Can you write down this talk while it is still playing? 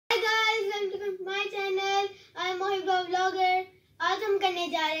मैं मोहिब व्लॉगर। आज हम करने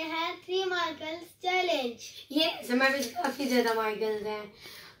जा रहे हैं 3 मार्कल्स चैलेंज। ये हमारे पास काफी ज्यादा मार्कल्स हैं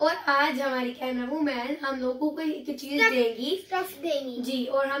और आज हमारी कैमरा वूमन हम लोगों को एक चीज देंगी जी,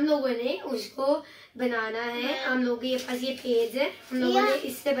 और हम लोगों ने उसको बनाना है। हम लोगों के पास ये पेज है, हम लोगों ने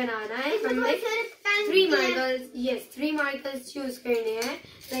इससे बनाना है। हमने 3 मार्कल्स चूज करने हैं।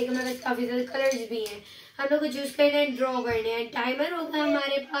 लाइक हमारे पास काफी ज्यादा कलर्स भी हैं, हम लोग को चूज करने हैं, ड्रॉ करने हैं। टाइमर होगा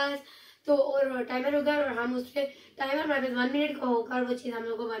हमारे पास तो, और टाइमर होगा और हम उस पर टाइमर हमारे पास 1 मिनट का होगा और वो चीज हम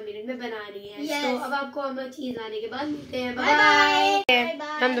लोग को 1 मिनट में बनानी है। तो अब आपको हम चीज लाने के बाद मिलते हैं। Bye bye.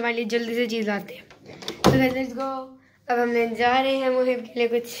 हम तुम्हारे लिए जल्दी से चीज लाते हैं। तो लेट्स गो। अब हम लेने जा रहे हैं मोहिब के लिए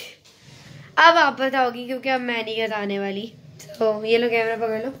कुछ। अब आप बताओगी क्योंकि अब मैं नहीं बताने वाली। तो ये लो कैमरा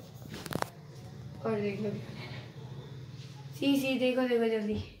पकड़ लो और देख लो। सी देखो देखो,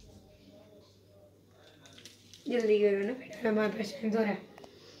 जल्दी जल्दी करो ना बेटा, हमारे पास टाइम हो रहा है।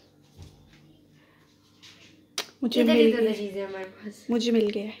 मुझे मिल गया चीजें हमारे पास, मुझे मिल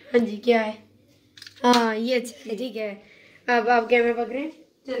गया। हाँ जी, क्या है? हाँ ये अच्छा है, ठीक है। अब आप कैमरा पकड़े,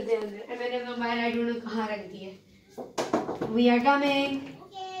 चलते हैं अंदर। मैंने अपना मोबाइल आई डोंट नो कहाँ रख दिया। We are coming.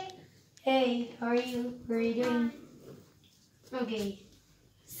 Hey how are you, what are you doing? Okay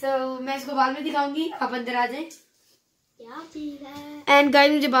so मैं इसको बाद में दिखाऊंगी, आप अंदर आ जाएं। क्या चीज है? एंड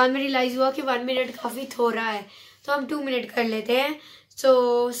गाइस मुझे बाद में रियलाइज हुआ कि 1 मिनट काफी थोड़ा है, तो हम 2 मिनट कर लेते हैं।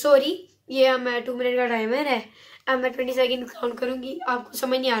 सो सॉरी, ये हमारा 2 मिनट का टाइमर है। अब मैं 20 सेकंड काउंट करूंगी, आपको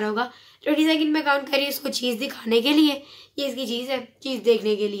समझ नहीं आ रहा होगा। 20 सेकंड में काउंट करिए इसको चीज़ दिखाने के लिए, ये इसकी चीज़ है, चीज़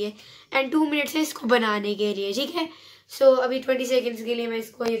देखने के लिए। एंड 2 मिनट से इसको बनाने के लिए, ठीक है। सो अभी 20 सेकंड्स के लिए मैं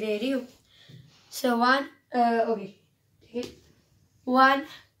इसको ये दे रही हूँ। सो 1 ओके, ठीक है। 1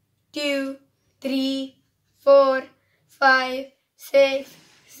 2 3 4 5 6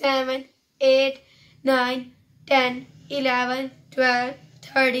 7 8 9 10 11 12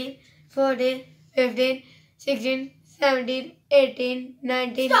 13 14 15 16 17 18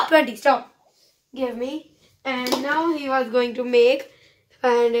 19 20. Stop. Give me. And now he was going to make.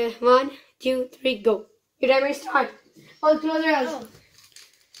 And 1 2 3 go. Your timer start. All close your eyes.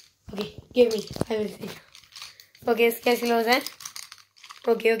 Okay, give me. I will see. Okay, इसके close है.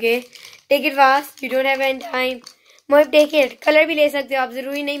 Okay. Take it fast. You don't have any time. Mohib, take it. Colour भी ले सकते हो आप,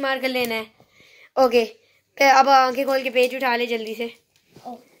 जरूरी नहीं marker लेना है। Okay. अब आंखें खोल के पेज उठा ले जल्दी से।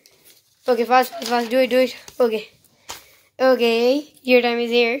 Okay, fast, do it. Okay, your time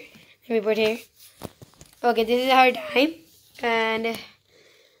is here. Let me put here. Okay, this is her time. And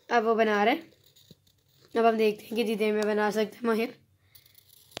अब वो बना रहा है। अब हम देखते हैं कितनी देर में बना सकते हैं Mohib.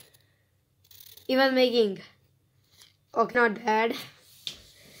 He was making. Okay, not bad.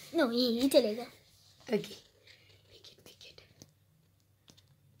 No, यही चलेगा। Okay. Make it.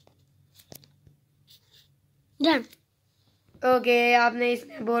 Done. Okay आपने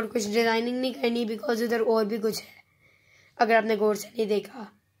इसमें बोर्ड कुछ डिजाइनिंग नहीं करनी, बिकॉज उधर और भी कुछ है अगर आपने गौर से नहीं देखा।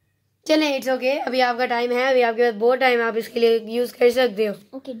 चलें, इट्स ओके। अभी आपका टाइम है, अभी आपके पास बहुत टाइम है, आप इसके लिए यूज कर सकते हो।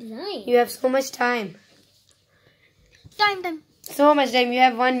 Okay, design. You have so much time. So much time, you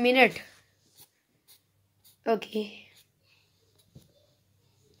have 1 minute. Okay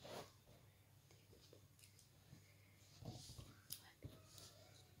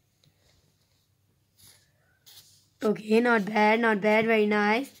Okay, not bad, very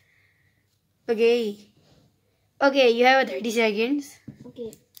nice. Okay, you have 30 seconds. Okay.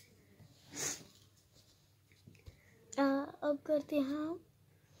 अब करते हैं हम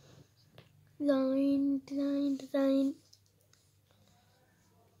design.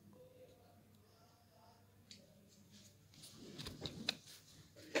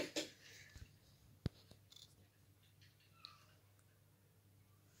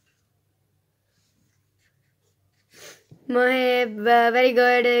 Mohib, very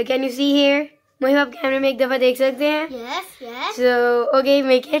good. Can you see here? Mohib, आप कैमरे में एक दफा देख सकते हैं? Yes. So, okay,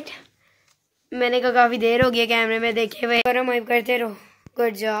 make it. मैंने कहा काफी देर हो गई कैमरे में देखे हुए। करो मोहिब, करते रहो।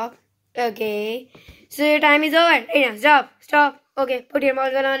 Good job. Okay. So your time is over. Stop. Okay, put your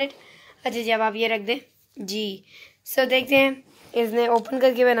mouse on it. अच्छा जी, अब आप ये रख दें जी। So देखते हैं, इसने ओपन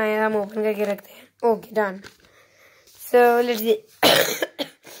करके बनाया, हम ओपन करके रखते हैं। Okay, done. So let's see.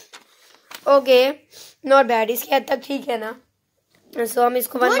 Okay. Not bad, इसकी हद तक ठीक है ना। सो हम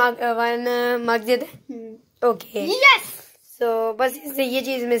इसको 1 मार्क देते हैं। ओके सो बस इससे ये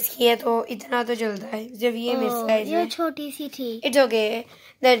चीज मिस की है, तो इतना तो चलता है। जब ये मिस है, ये छोटी सी थी। It's okay,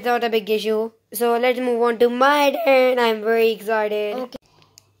 that's not a big issue. So let's move on to my turn. I am very excited.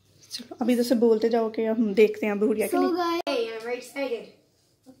 चलो अभी तो सब बोलते जाओ कि हम देखते हैं बुढ़िया के लिए। I am very excited.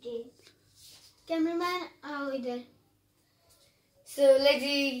 Okay cameraman आओ इधर। सो लेट्स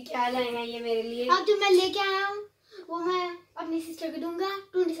सी क्या लाए हैं ये मेरे लिए। अब जो मैं लेके आया हूँ वो मैं अपनी सिस्टर को दूंगा।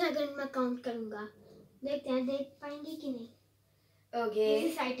 20 सेकंड में काउंट करूंगा। देखते हैं देख पाएंगे कि नहीं. Okay.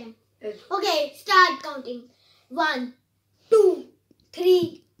 This is item. Okay, start counting. 1, 2,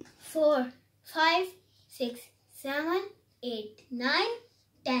 3, 4, 5, 6, 7, 8, 9,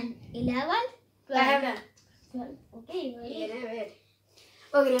 10, 11, 12. I have that. 12. Okay, ready? Yeah, I have it.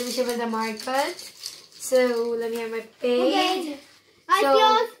 Okay, let me show you the markers. So let me have my page. Okay. Eyes So-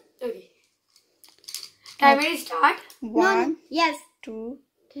 closed. Okay. Timer is start. 1, Yes. 2,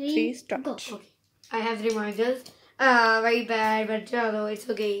 3, 3, start. go. Okay. I have 3 markers. Very bad, but chalo, it's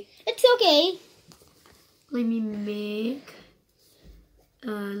okay. It's okay. Let me make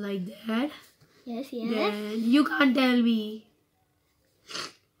like that. Yes, yes. Then you can't tell me.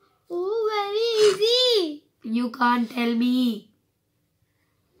 Oh, very easy. You can't tell me.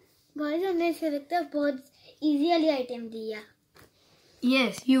 Guys, हमने ऐसे लगता है बहुत easy वाली item दिया.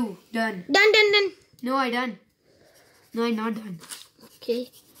 Yes, you done. Done, done, done. No, I done. No, I'm not done. Okay.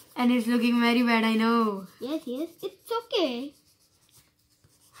 And it's looking very bad, I know. Yes, yes. It's okay.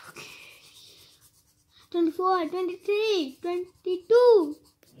 24, 23, 22.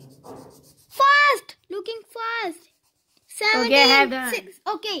 Fast! Looking fast. 17, Okay, I have done. 6.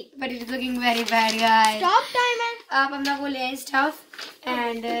 Okay. But it's looking very bad, guys. Stop timer. आप अपना वो ले stuff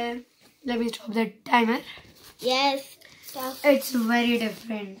and let me stop the timer. Yes. Stop. It's very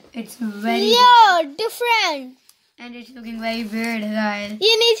different. It's very Yeah, different. and it's looking very weird, guys.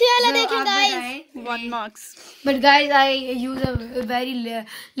 ये नीचे वाला So, देखें आप guys. बताएं. 1 marks. But guys, I use a very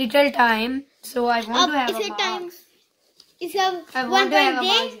little time, so I want अब to have इसे a time marks. इसे अब I 1 want to have point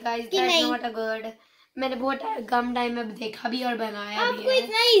a marks, they guys. कि That's नहीं. not a good. मैंने बहुत कम time में देखा भी और बनाया भी आपको है.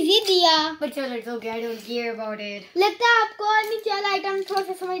 इतना इजी दिया. But चलो, it's okay. I don't care about it. लगता है आपको और नीचे वाला आइटम थोड़ा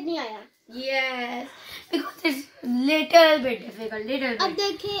सा समझ नहीं आया. Yes, because it's little bit difficult. Little bit. अब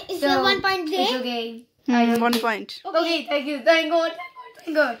देखें इसे So, 1 point they. It's okay. I don't 1 point. Okay, thank you. Thank God.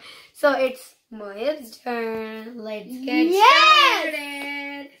 Thank God. So it's Mohib's turn. Let's get Yes!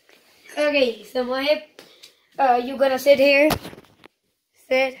 started. Okay, so Mohib, you gonna sit here.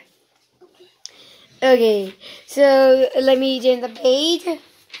 Sit. Okay, so let me change the page.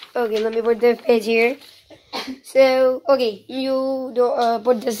 Okay, let me put the page here. So, okay, you do,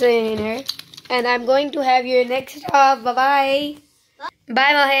 put this in here. And I'm going to have your next stop. Bye-bye.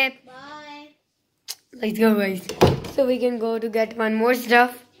 Bye, Mohib. Bye. Let's go, guys. So we can go to get one more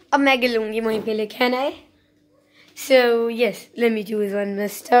stuff. अब मैं लूँगी वहीं पे लेके आना है. So yes, let me choose one more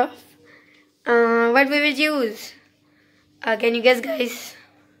stuff. What we will choose? Can you guess, guys?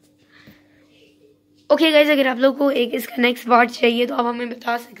 Okay, guys, अगर आप लोग को एक इसका next part चाहिए तो आप हमें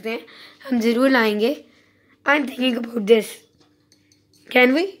बता सकते हैं. हम जरूर लाएंगे. I'm thinking about this.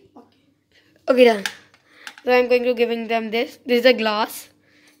 Can we? Okay, done. So I'm going to giving them this. This is a glass,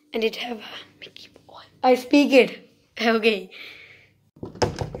 and it have a Mickey boy. I speak it. Okay.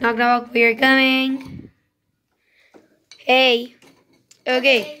 Knock knock. We are coming. Hey.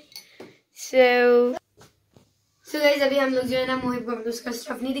 Okay. So guys, अभी हम लोग जो है ना मोहिब को उसका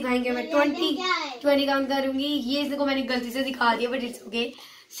stuff नहीं दिखाएंगे. मैं 20 काउंट करूंगी. ये इसको मैंने गलती से दिखा दिया, but it's okay.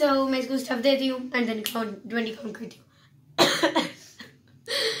 So मैं इसको स्टफ देती हूँ and then 20 काउंट करती हूँ.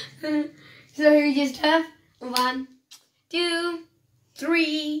 So here's your stuff. 1, 2,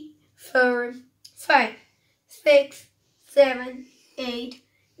 3, 4, 5, 6, 7, 8,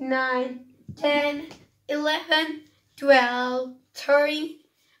 9, 10, 11, 12, 13,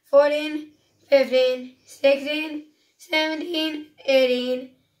 14, 15, 16, 17, 18,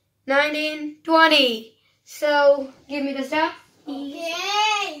 19, 20. So give me the stuff.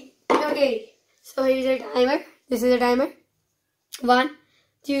 Okay. Okay. So here's your timer. This is the timer. 1,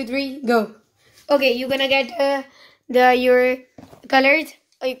 2, 3, go. Okay, you're gonna get your colors.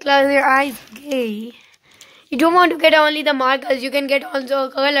 You close your eyes. Okay. You don't want to get only the markers. You can get also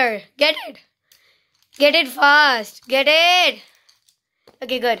a color. Get it. Get it fast. Get it.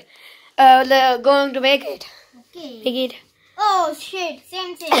 Okay, good. Going to make it. Okay. Make it. Oh shit!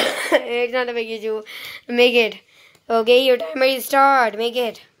 Same. It's not a big issue. Make it. Okay, your timer is start. Make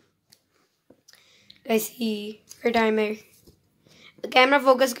it. I see your timer. Camera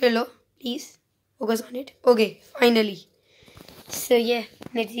focus कर लो, please. Focus on it. Okay, finally. So yeah,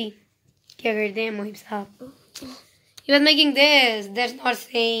 let's see. क्या करते हैं मोहिब साहब? He was making this. That's not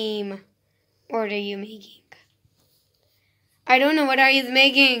same. What are you making? I don't know. What are you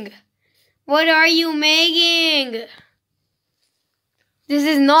making? What are you making? This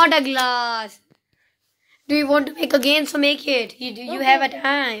is not a glass. Do you want to make again? So make it. You have a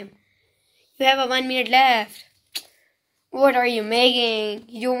time. You have a 1 minute left. What are you making?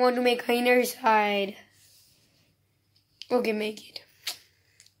 You don't want to make inner side. Okay, make it.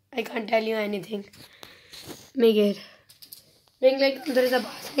 I can't tell you anything. Make it. Ring like अंदर से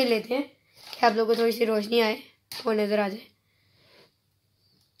बात नहीं लेते हैं. कि आप लोगों को थोड़ी सी रोशनी आए, वो नजर आ जाए।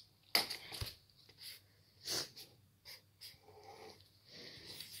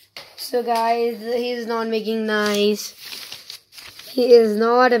 So guys, he is not making nice. He is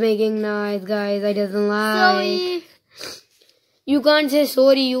not making nice, guys. I doesn't like. Sorry. You can't say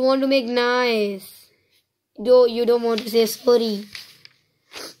sorry. You want to make nice. You don't want to say sorry.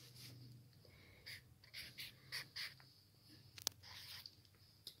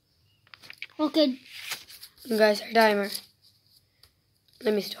 Okay. Guys, timer.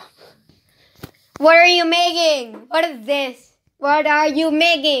 Let me stop. What are you making? What is this? What are you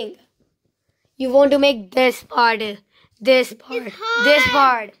making? You want to make this part. This part. This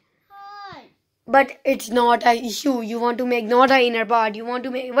part. Hard. But it's not an issue. You want to make not an inner part. You want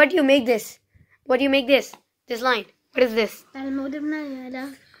to make... What do you make this? What do you make this? This line. What is this?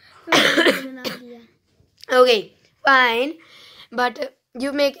 Okay, fine. But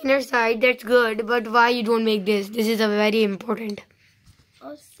you make inner side. That's good. But why you don't make this? This is a very important.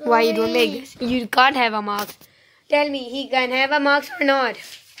 Oh, Why you don't make this? You can't have a marks. Tell me, he can have a marks or not?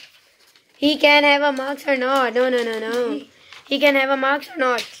 He can have a marks or not? No. He can have a marks or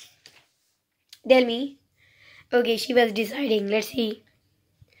not? Tell me. Okay, she was deciding. Let's see.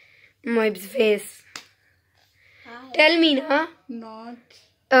 Mohib's face. Tell me, na? Not.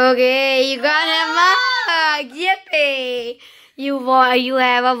 Okay, you can't have marks. Yippee. You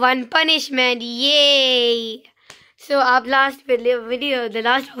have a one punishment. Yay. So, the last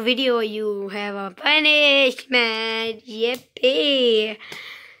video, you have a punishment. Yippee.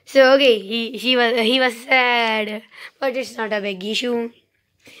 So, okay, he was sad, but it's not a big issue.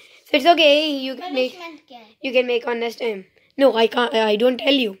 So it's okay. You can make on next time. No, I can't. I don't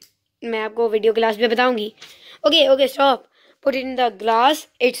tell you. मैं आपको video class में बताऊंगी. Okay, stop. Put it in the glass.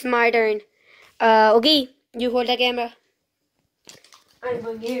 It's my turn. Okay, you hold the camera. I'm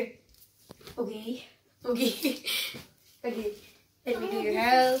going here. Okay. Okay. Let me do your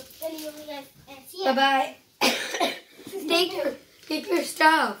help. Bye. Take your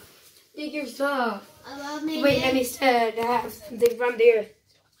stuff. Wait, let me have something from there.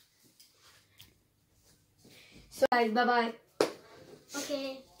 So guys, bye.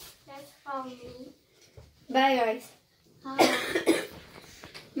 Okay, that's for me. Bye guys. Bye.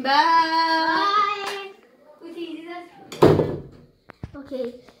 Bye. Okay,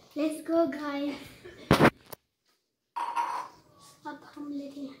 let's go guys. अब हम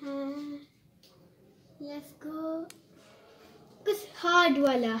लेते हैं. Let's go. कुछ hard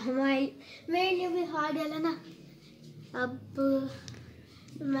वाला मेरे लिए भी hard वाला ना. अब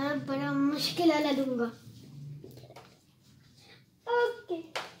मैं बड़ा मुश्किल वाला लूँगा.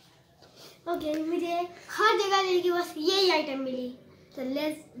 ओके मुझे हर जगह लेके बस यही item milli. So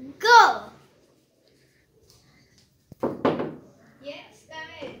let's go. Yes,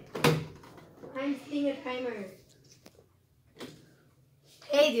 come in. I'm seeing a timer.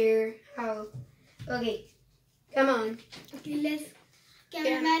 Hey there. How? Okay. Come on. Okay, let's.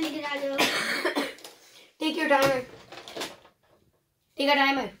 Cameraman इधर आ जाओ. Take your timer. Take a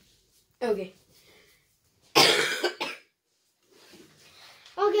timer. Okay.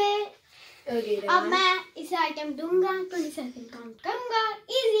 Okay. अब मैं इसे आइटम दूंगा 20 सेकंड काउंट करूंगा.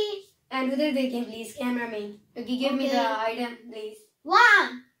 Easy. And उधर देखें please, cameraman. Okay, give me the item please. 1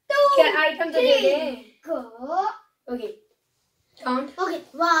 2 क्या item तो दे दे. Go. Okay. Count. Okay,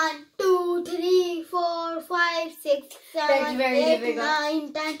 1 2 3 4 5 6 7 8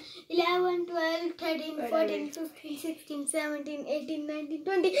 9 10 11 12 13 14 15 16 17 18 19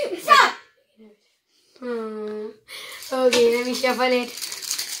 20. Stop. Okay, let me shuffle it.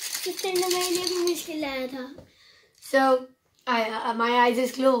 कितने में मेरे लिए भी मुश्किल आया था. So, my eyes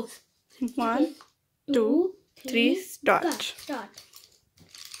is closed. 1 2 3 start.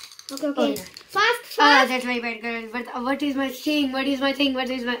 Okay. Fast. That's my bad color. But what is my thing? Okay,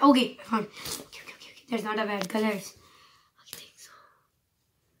 fine. Okay. That's not a bad colors. I think so.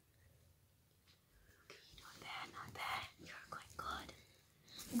 Okay, not bad. You're going good.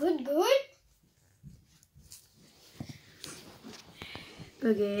 Good.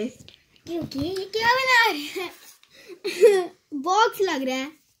 Okay. क्योंकि ये क्या बना रहे हैं? Box लग रहा है.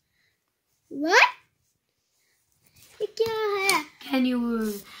 What? ये क्या है? Can you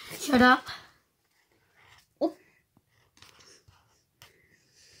shut up?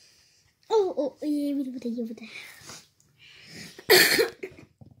 ये भी बताइए.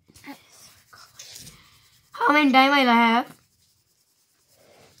 How many time I have?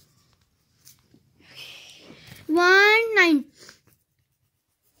 1 9.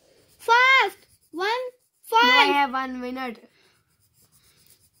 Fast. 1 5. No, I have 1 minute.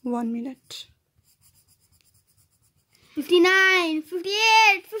 1 minute. 59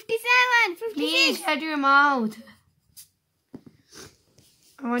 58 57 58 Please shut your mouth.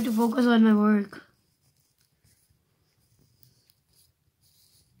 I want to focus on my work.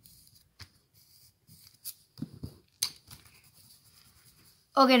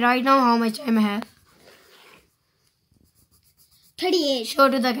 Okay, right now how much time I have? 38. Show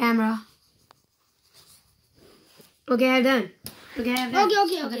to the camera. Okay, I've done. Okay, I've done.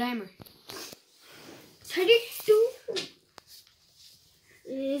 Okay. Show the timer. 32.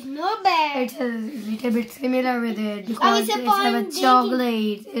 It's not bad. It's a little bit similar with it because it's a it's have a point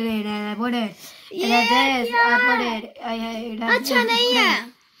chocolate in it and I put it. It has this. I put it. It has अच्छा this, नहीं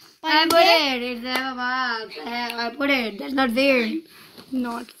है. I put it. It's a box. I put it. That's not fair.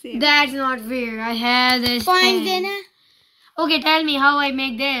 Not same. That's not fair. I have this. Point thing. देना. Okay, tell me how I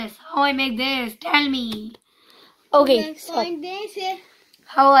make this. How I make this. Tell me. Okay, stop. Point दे से.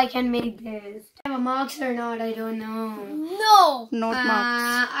 How I can make this. I have a marks or not? I don't know. No. Not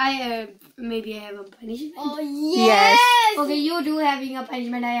marks. Maybe I have a punishment. Oh yes. Okay, you do having a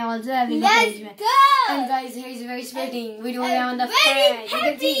punishment. I also having a Let's punishment. go. And guys, here's very sweating. We do it I'm on the very fan. You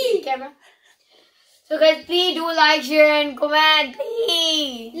can see happy. camera. So guys, please do like, share, and comment.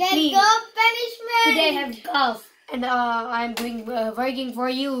 Please. Let's Please. go punishment. Today I have cough, and I'm doing working for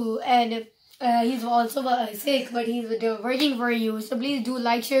you, and he's also sick, but he's working for you. So please do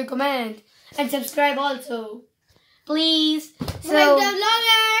like, share, comment, and subscribe also. Please. So Like the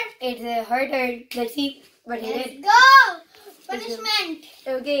vlogger. it's harder. Let's see what he Let's did. go. Punishment.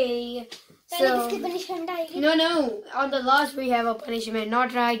 Okay. पहले So किसकी punishment आएगी? no. On the last we have a punishment,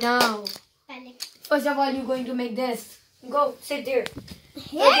 not right now. पहले. First of all, you're going to make this. Go sit there.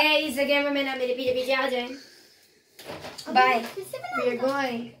 Yeah. Okay, इस cameraman आप मेरे पीछे आ जाएं. Bye.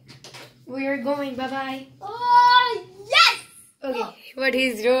 We are going. Bye bye. Oh yes. Okay. What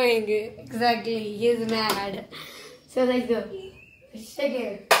he's doing exactly? He's mad. So let's go. Sit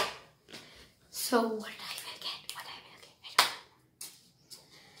here. So what I will get? I don't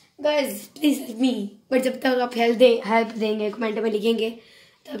know. Guys, please help me. But जब तक आप help देंगे, comment में लिखेंगे,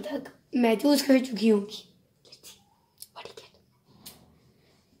 तब तक मैं choose कर चुकी हूँ. Let's see what he get.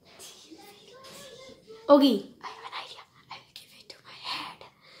 Okay, I have an idea. I will give it to my head,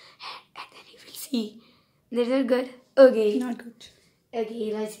 and then he will see. This is good. Okay. Not good.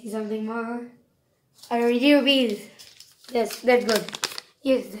 Okay, let's see something more. I already repeated. Yes, that's good.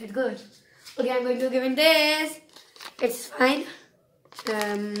 Yes, that's good. Okay, I'm going to give him this. It's fine.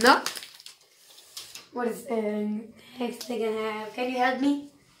 No. What is next thing I have? Can you help me?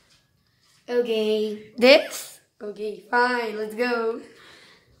 Okay, this. Okay, fine. Let's go.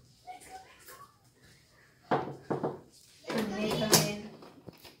 Come in.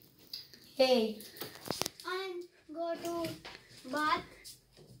 Hey. I'm go to bath.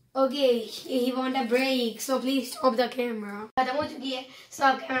 Okay, he want a break, so please stop the camera. खत्म हो चुकी है.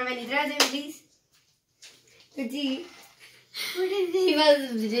 Stop cameraman इधर आ जाए please. Ji. What is He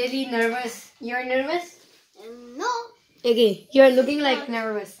this? was really nervous. You're nervous? No. Okay, you're looking like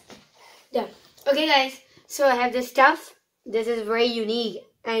nervous. Yeah. Okay guys, so I have this stuff. This is very unique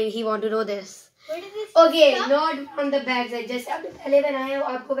and he want to know this. What is this? Okay, stuff? not from the back side. Just आपने पहले बनाया हो,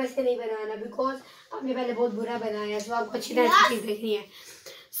 आपको वैसे नहीं बनाना because आपने पहले बहुत बुरा बनाया, so आपको अच्छी तरह से चीज देखनी है.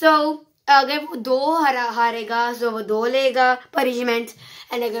 So अगर वो 2 हारेगा, so वो 2 लेगा punishment,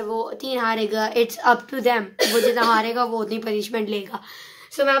 and अगर वो 3 हारेगा, it's up to them. वो जितना हारेगा वो उतनी punishment लेगा.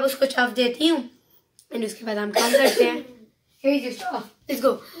 So मैं अब उसको stuff देती हूँ, and उसके बाद हम काम करते हैं. Here's your stuff. Let's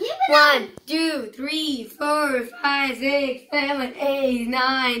go. 1, 2, 3, 4, 5, 6, 7, 8,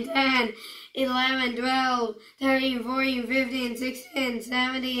 9, 10, 11, 12, 13, 14, 15, 16,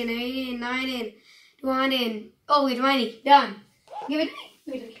 17, 18, 19, 20. Oh, wait, 20. Done. Give it to me.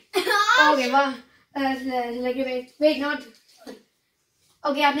 Give it to me. Okay, wow. Wait, not.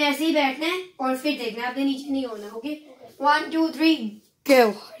 Okay, आपने ऐसे ही बैठना है और फिर देखना है, आपने नीचे नहीं होना. Okay? 1, 2, 3,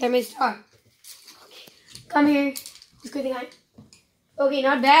 go. Let me start. Okay. Come here. Let's go behind. Okay,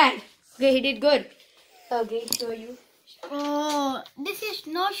 not bad. Okay, he did good. Okay, show you. Oh, this is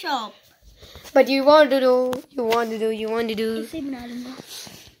no shop. But you want to do. इसे बना लूंगा.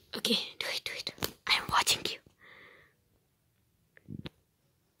 Okay, do it. I am watching you.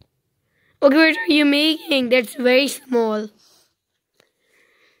 Okay, what are you making? That's very small.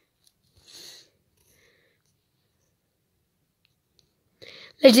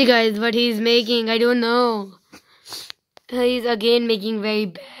 Let's see guys what he's making. I don't know. He's again making very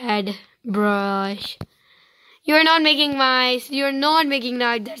bad brush. You're not making nice. You're not making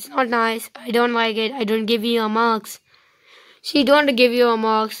nice. That's not nice. I don't like it. I don't give you a marks. She don't give you a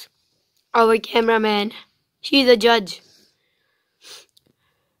marks. Our cameraman. She's a judge.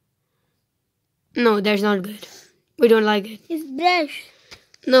 No, that's not good. We don't like it. It's brush.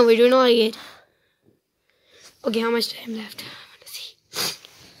 No, we do not yet. Okay, how much time left? I want to see.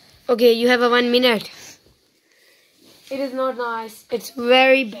 Okay, you have a 1 minute. It is not nice. It's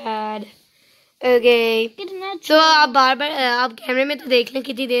very bad. Okay. कितना तो आप बार-बार आप कैमरे में तो देख लें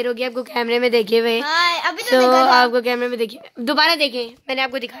कितनी देर हो गई आपको कैमरे में देखे हुए. हाँ, अभी तो So देखा था. आपको कैमरे में देखिए दोबारा देखें. मैंने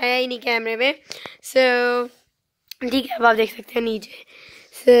आपको दिखाया ही नहीं कैमरे में. So ठीक है अब आप देख सकते हैं नीचे.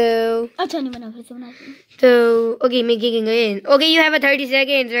 So अच्छा नहीं बना फिर से बना. So okay, making again. Okay, you have a 30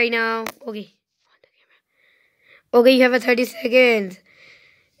 seconds right now. Okay. Okay, you have a 30 seconds.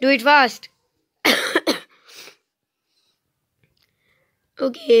 Do it fast.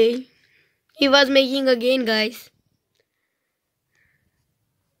 Okay. He was making again, guys.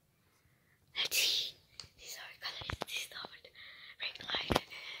 Let's see. These are colors. This is our ring light.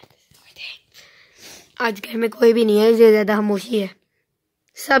 This is our thing. आज घर में कोई भी नहीं है. इससे ज़्यादा खामोशी है.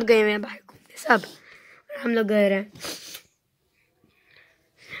 सब गए हुए हैं बाहर घूमने. सब. और हम लोग घर हैं.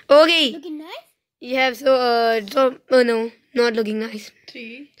 Okay. Looking nice. You have oh no, not looking nice.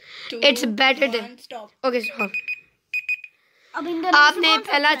 3, 2, It's better 1, than. stop. Okay, stop. अब इन दोनों आपने में से कौन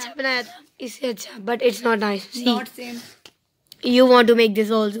सा पहला अच्छा अच्छा बनाया था इससे अच्छा but it's not nice. See, Not same. you want to make this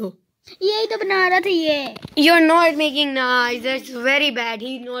also. है? यही तो बना रहा था ये. You're not making nice. That's very bad.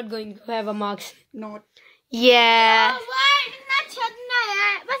 He's not going to have a marks. Not. Yeah. इतना छदना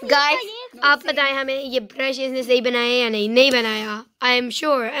है. बस Guys, आप बताएं हमें ये ब्रश इसने सही बनाया या नहीं. नहीं बनाया. I am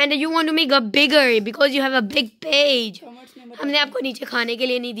sure. And you want to make a bigger because you have a big page. Comments में हमने आपको नीचे खाने के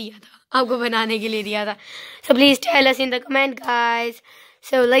लिए नहीं दिया था. आपको बनाने के लिए दिया था. So please tell us in the comment, guys.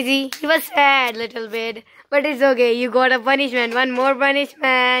 So lazy, he was sad little bit, but it's okay. You got a punishment. One more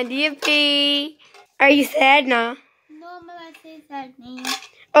punishment. Yippee! Are you sad now? No, मैं वैसे sad नहीं.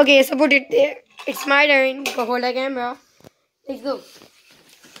 Okay, so put it there. It's my turn. Go hold the camera. Let's go.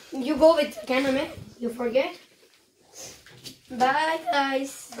 You go with the cameraman. You forget. Bye,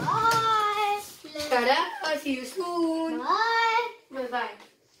 guys. Bye. Ta-da. I'll see you soon. Bye. Bye-bye.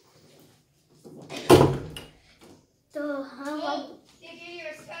 तो हम अब Take care of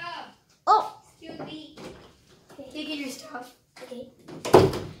your stuff. oh Excuse me. Take care of your stuff. okay.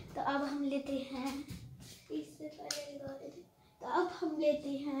 तो अब हम लेते हैं इससे पहले लगा देते. तो अब हम लेते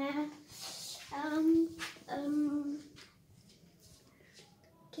हैं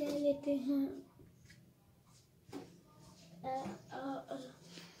क्या लेते हैं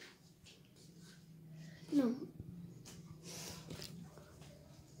नो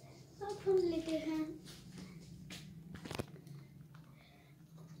अब हम लेते हैं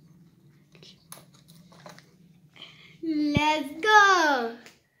Let's go.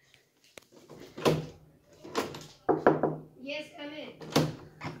 Yes, come in.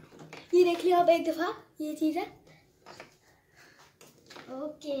 ये देख लियो आप एक दफा ये चीज है.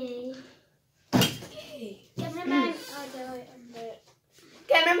 ओके. कैमरामैन आ जाओ अंदर.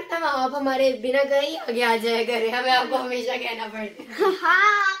 कैमरामैन आप हमारे बिना कहीं आगे आ जाया करें. हमें आपको हमेशा कहना पड़ता है.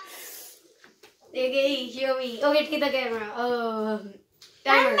 हाँ. Okay, show me. Okay, take the camera.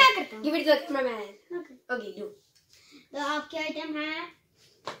 Timer. मैं करता हूँ. Give it to the cameraman. Okay. Okay, do. तो आपके आइटम है.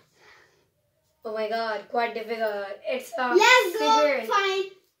 Oh my God, quite difficult. It's a Let's go. cigarette. Fine.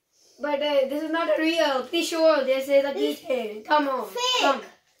 But this is not a real. Please show. This is a keychain. Come on. Fake.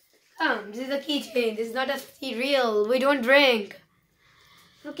 Come. This is a keychain. This is not a real. We don't drink.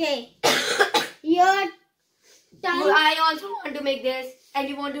 Okay. Your time. I also want to make this, and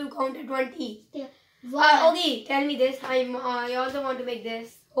you want to count to 20. One. Okay, tell me this. I also want to make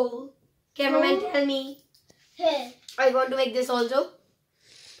this hole. Cameraman, Hole? tell me. Here. I want to make this also.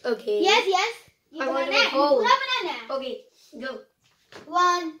 Okay. Yes, yes. ये I want to बनाना है. make hole. पूरा बनाना है. Okay, go.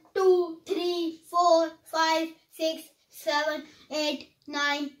 1, 2, 3, 4, 5, 6, 7, 8,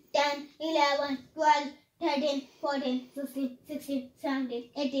 9, 10, 11, 12, 13, 14, 15, 16, 17,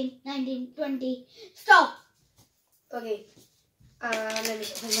 18, 19, 20. Stop. Okay. Let me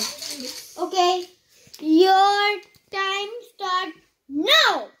show. Okay. Your time start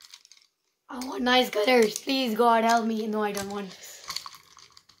now. I want nice colors. Please, God, help me. No, I don't want this.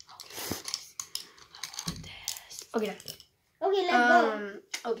 Okay, done. Okay, let's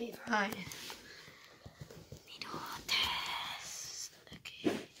go. Okay, fine. Need all this. Okay.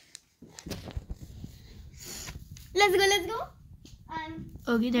 Let's go.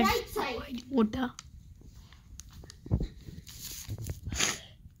 Okay, that's Right side. quite water.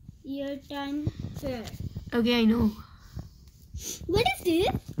 Your time here. Okay, I know. What is this?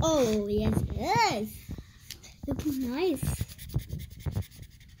 Oh, yes, yes. Looking nice.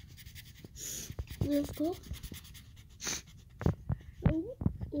 Let's go. Oh,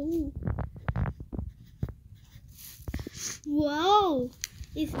 oh. Wow,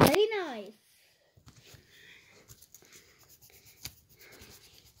 it's very nice.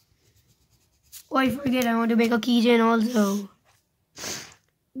 Oh, I forget. I want to make a keychain also.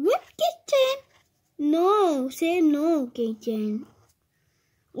 What keychain? No, say no keychain.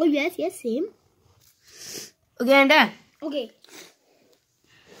 Oh yes, same. Okay, I'm done. Okay.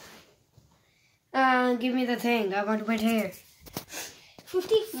 Give me the thing. I want to put here.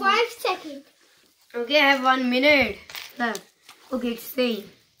 55 seconds. Okay, I have 1 minute left. Okay, it's saying.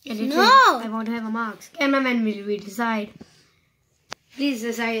 Editing. No. I want to have a marks. Cameraman will decide. Please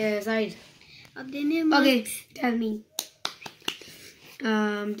decide. Okay, tell me.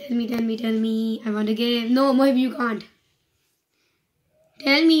 Tell me. I want to give. No, Mohib, you can't.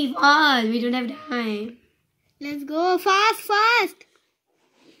 Tell me fast. We don't have time. Let's go fast.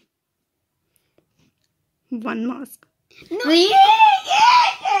 1 mask. No. Yeah.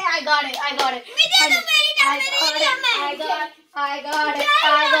 I got it. I got it.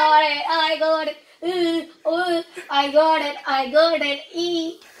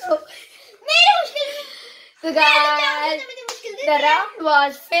 So guys, the round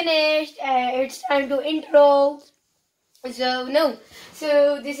was finished. It's time to intro.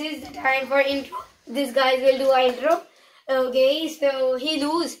 So this is the time for intro. This guy will do our intro. Okay, so he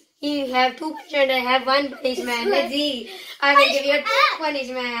lose. He have 2 punishment. I have 1 punishment. Let's see. I will give you 2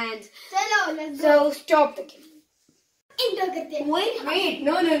 punishments. चलो, let's go. So stop the game. Intro करते हैं. Wait.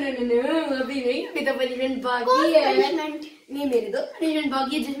 No. अभी नहीं. अभी तो punishment बाकी कौन है. punishment? नहीं, मेरे तो punishment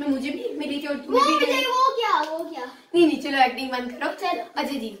बाकी है जिसमें मुझे भी मिली थी और वो तुम्हें भी मिली. वो क्या? नहीं, चलो एक्टिंग बंद करो. चलो.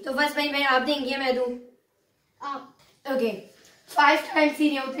 अच्छा जी, तो फर्स्ट punishment आप देंगे या मैं दूं? आप. Okay. 5 times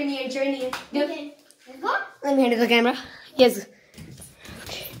सीढ़ियाँ उतरनी है, चढ़नी है. Okay. Let's go. Let me handle the camera. Yes.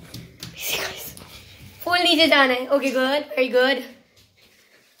 Okay. Easy guys. Full नीचे जाना है. Okay, good. Very good.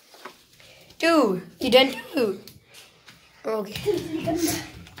 2. You done 2. Okay.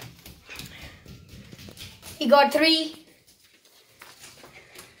 He got 3.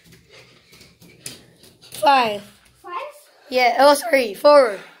 5. 5. Yeah. Oh, sorry.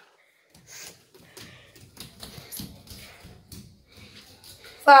 4.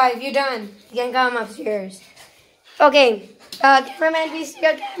 5. You're done. You can come upstairs. Okay. Cameraman, please see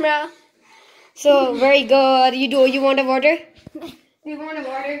your camera. So very good. You want a water? Do you want a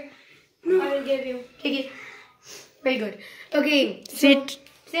water? I will give you. Take it. Very good. Okay. Sit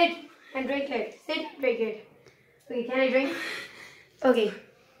and drink it. Sit and drink it. Okay. Can I drink? Okay.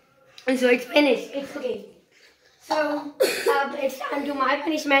 And so it's finished. It's okay. So it's time to my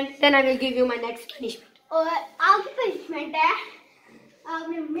punishment. Then I will give you my next punishment. और आपकी punishment है.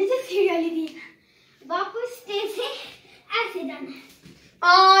 आपने मुझे सीढ़ियाँ ली थी. वापस stage से ऐसे जाना है.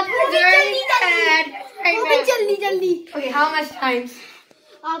 Oh, that's very bad. वो भी जल्दी. Okay, how much times?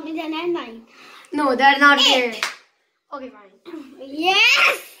 आपने जाना है 9. No, that's not 8. fair. Okay, fine.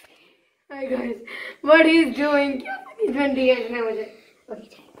 Yes. Hi guys, what he's doing? 20 years now. Okay.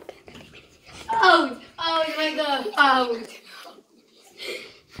 Ouch, my God, ouch.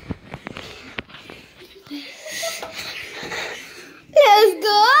 Let's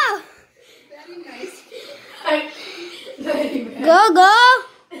go. Very nice. Very bad. Go.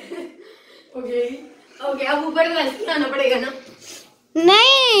 Okay, अब ऊपर वैसे आना पड़ेगा ना?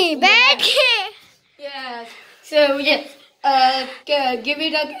 नहीं, बैठ के. Yes. So yes. Give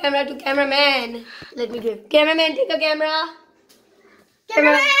it a camera to cameraman. Let me give. Cameraman, take a camera.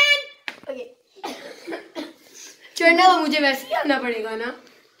 Cameraman. Okay. चढ़ना तो मुझे वैसे ही आना पड़ेगा ना?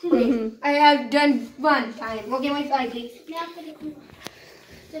 I have done 1 time. Okay, my side, please. मैं आपको देखूंगा.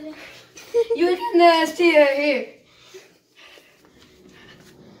 चलो. You can stay here.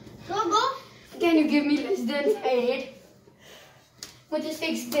 Go. Can you give me less than 8? मुझे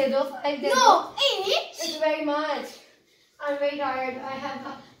 6 दे दो, 5 दे दो. No, 8. It's very much. I'm very tired. I have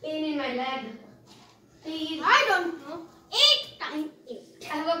a pain in my leg. Please. I don't know. 8 times 8.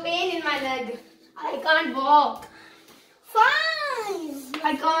 I have a pain in my leg. I can't walk. Fine.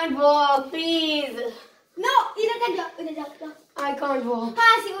 I can't walk. Please. No, इधर जाओ. I can't walk.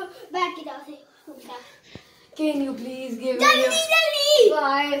 हाँ, सिर्फ बैठ के जाओ से. Can you please give me जल्दी.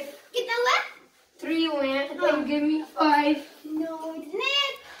 5? कितना हुआ? 3 हुए हैं. Can you give me 5? No, इतने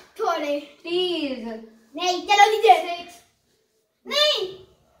थोड़े. Please. नहीं, चलो नीचे. 6. नहीं.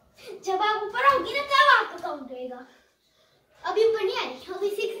 जब आप ऊपर आओगी ना तब आपका काउंट होएगा. अभी ऊपर नहीं आई. अभी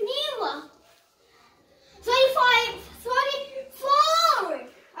 6 नहीं हुआ. Sorry 5. Sorry 4.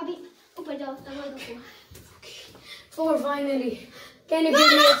 अभी ऊपर जाओ तब होगा. 4 finally. Can you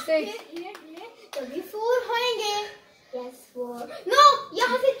give me a 6? अभी 4 होंगे. Yes 4. No,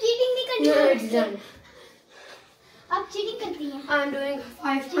 यहाँ से cheating नहीं करनी. No, it's done. आप cheating करती हैं. I'm doing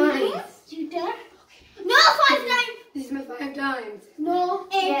 5 times. Cheater. No, 5 times. This is my 5 times. No,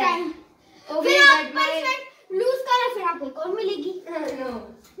 8 Yeah. times. Okay, फिर आप but my... punishment lose करा फिर आपको एक और मिलेगी. No.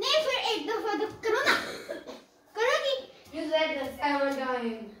 नहीं फिर एक दफा तो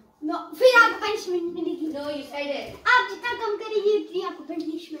पनिशमेंट मिलेगी। No, you said it. आप जितना कम करेंगे उतनी आपको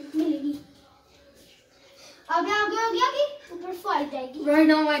पनिशमेंट मिलेगी। आगे आगे आगे आगे ऊपर 5 जाएगी। Right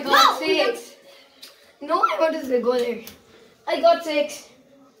now I got No, 6. No, I want to go there. I got 6.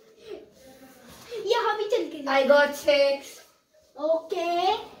 यहाँ भी चल के I got 6.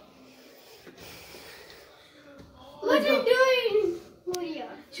 Okay. What are you doing?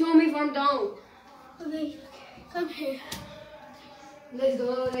 Show me from down. Okay, come here. Let's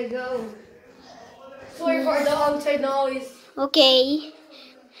go, let's go. Sorry for the outside noise. Okay.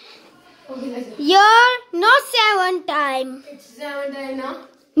 Okay, let's go. You're not 7 time. It's 7 time now.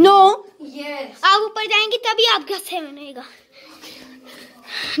 No. Yes. आप ऊपर जाएंगे तभी आपका 7 होएगा।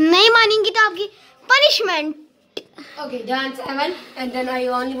 नहीं मानेंगे तो आपकी punishment. Okay, done 7, and then I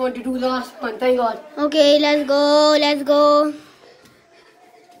only want to do the last one. Thank God. Okay, let's go. Let's go.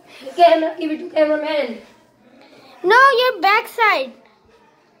 Camera, give it to cameraman. No, your backside.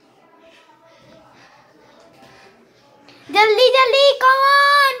 जल्दी जल्दी, come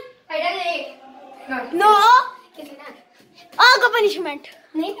on. I did it. No. Isn't that? आपका punishment.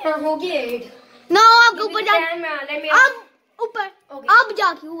 नहीं, हो गया 8. No, आपको ऊपर जा। Camera, let me. आप ऊपर। Okay. आप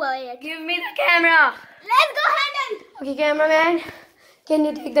जाके हुआ है। Give me the camera. Let's go, handle. Okay, cameraman. Can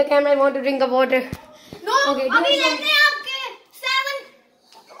you take the camera? I want to drink the water. No. Okay, अभी do लेते हैं आपके 7.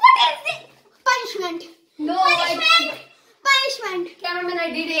 What is this? Punishment. No, Punishment. Punishment. Cameraman, I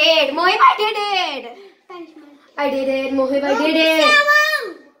did it. Mohib, I did it. Punishment. I did it. Mohib, I did it.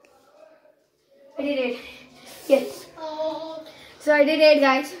 7. I did it. Yes. Oh. So I did it,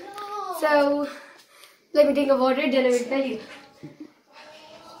 guys. So let me drink a water, then I will tell you.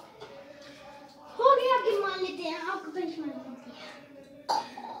 हो गया, आपकी मान लेते हैं, आपको punishment मिलती है।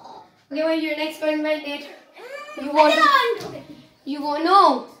 Okay, well, your next one, my date. You want no.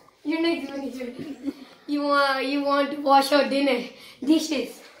 Your next one is you want to wash your dinner dishes.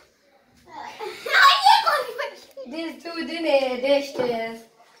 ये कौन सी punishment? These 2 dinner dishes.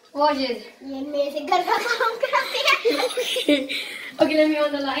 Wash it. ये मेरे से घर का काम कराते हैं। Okay, let me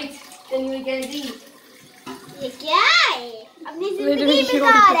on the lights, then we can see. ये क्या है? अपनी जिंदगी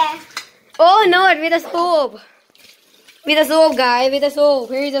बिगाड़ है। Oh no, with a soap. With a soap, guy. With a soap.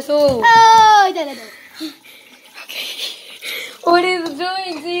 Here is a soap. Oh, चलो दो। What is it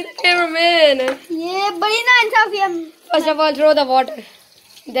doing? See the cameraman. ये बड़ी नाइंसाफी है। First of all, throw the water.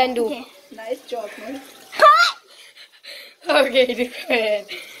 Then do. Okay. Nice job, man. Okay, do it.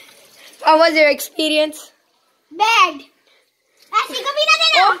 How was your experience? Bad. ऐसे कभी ना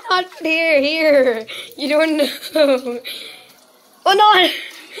देना। Oh, not here. You don't know. Oh no,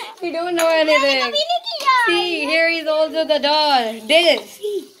 you don't know anything. कभी नहीं किया। See, here is also the doll. This.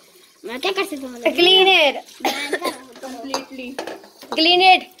 मैं क्या कर सकती हूँ? Clean it. Completely. Clean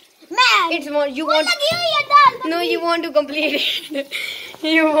it. मैं It's more. You want. लगी हुई है दाल। No, you want to complete it.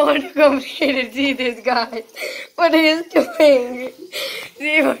 You want to complete it. See this guy. What he is doing.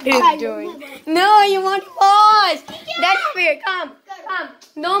 See what he is doing. No, you want to wash. That's fair. Come.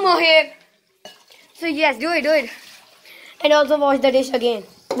 No, Mohib. So yes, do it. And also wash the dish again.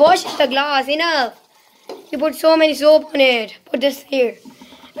 Wash the glass. Enough. You put so many soap on it. Put this here.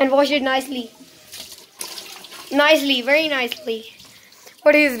 And wash it nicely. Nicely. Very nicely.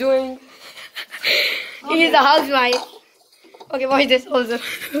 What he is doing. He is a housewife. Okay, watch this also.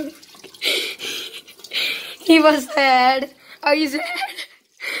 He was sad. Are you sad?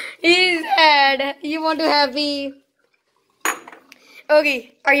 He is sad. You want to happy?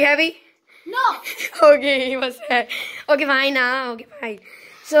 Okay, are you happy? No. Okay, he was sad. Okay, fine now. Okay, fine.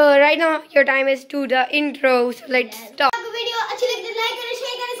 So right now your time is to the intro. So let's stop. आपको video अच्छी लगी तो like करें,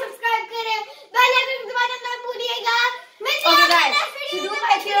 share करें, subscribe करें, bell icon दबाना ना भूलिएगा। Okay, guys. So do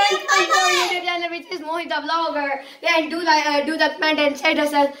my channel, YouTube channel, which is Mohib the Vlogger. And do the comment and share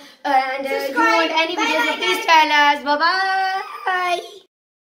us. And if you want any videos, please tell us. Bye bye.